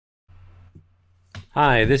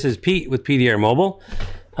Hi, this is Pete with PDR Mobile.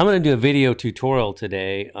 I'm going to do a video tutorial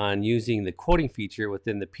today on using the quoting feature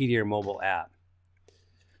within the PDR Mobile app.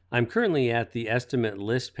 I'm currently at the estimate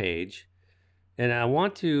list page, and I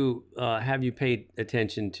want to have you pay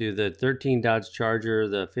attention to the 13 Dodge Charger,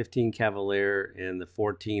 the 15 Cavalier, and the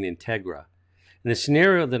 14 Integra. And the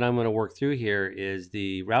scenario that I'm going to work through here is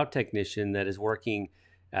the route technician that is working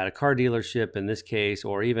at a car dealership in this case,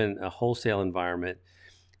 or even a wholesale environment,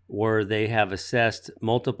 where they have assessed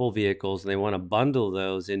multiple vehicles and they want to bundle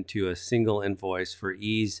those into a single invoice for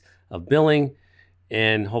ease of billing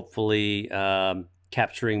and hopefully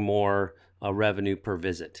capturing more revenue per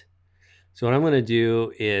visit. So what I'm going to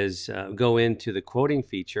do is go into the quoting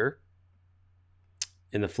feature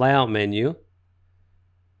in the flyout menu,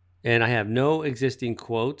 and I have no existing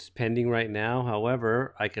quotes pending right now.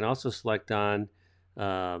 However, I can also select on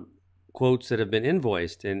quotes that have been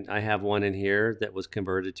invoiced, and I have one in here that was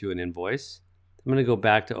converted to an invoice. I'm going to go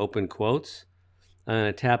back to open quotes. I'm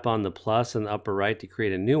going to tap on the plus in the upper right to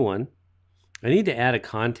create a new one. I need to add a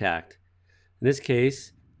contact. In this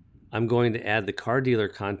case, I'm going to add the car dealer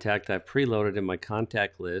contact I've preloaded in my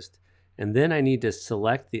contact list, and then I need to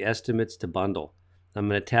select the estimates to bundle. I'm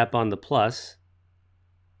going to tap on the plus.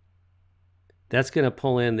 That's going to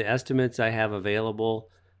pull in the estimates I have available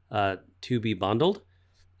to be bundled.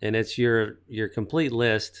 And it's your complete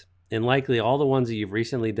list, and likely all the ones that you've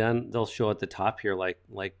recently done, they'll show at the top here like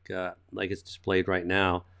it's displayed right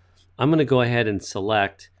now. I'm going to go ahead and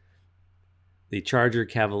select the Charger,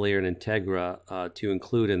 Cavalier, and Integra to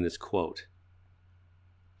include in this quote.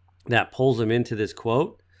 That pulls them into this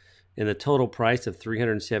quote, and the total price of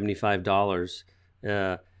 $375.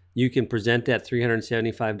 You can present that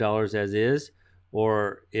 $375 as is,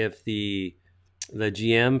 or if the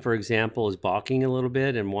GM, for example, is balking a little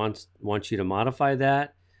bit and wants you to modify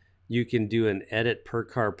that, you can do an edit per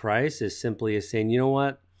car price as simply as saying, you know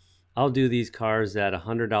what, I'll do these cars at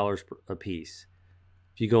 $100 a piece.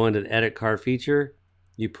 If you go into the edit car feature,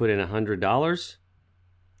 you put in $100,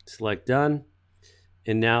 select done,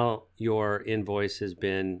 and now your invoice has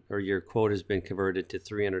been, or your quote has been converted to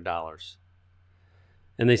 $300.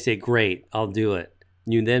 And they say, great, I'll do it.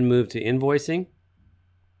 You then move to invoicing.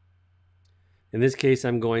 In this case,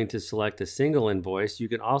 I'm going to select a single invoice. You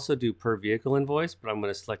can also do per vehicle invoice, but I'm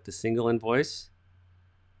going to select a single invoice.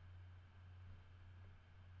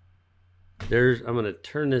 I'm going to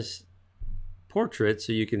turn this portrait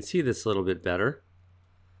so you can see this a little bit better.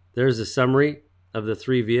 There's a summary of the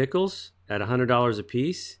three vehicles at $100 a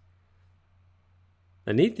piece.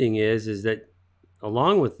 The neat thing is that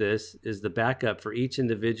along with this is the backup for each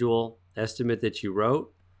individual estimate that you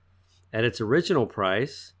wrote at its original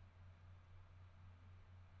price.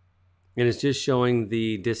 And it's just showing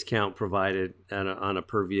the discount provided on a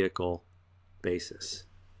per vehicle basis.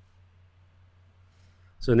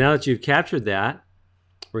 So now that you've captured that,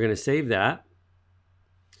 we're going to save that.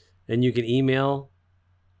 And you can email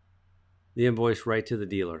the invoice right to the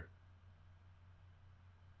dealer.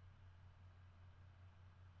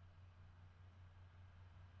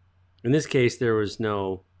 In this case, there was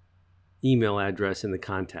no email address in the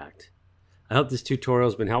contact. I hope this tutorial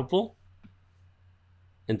has been helpful,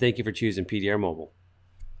 and thank you for choosing PDR Mobile.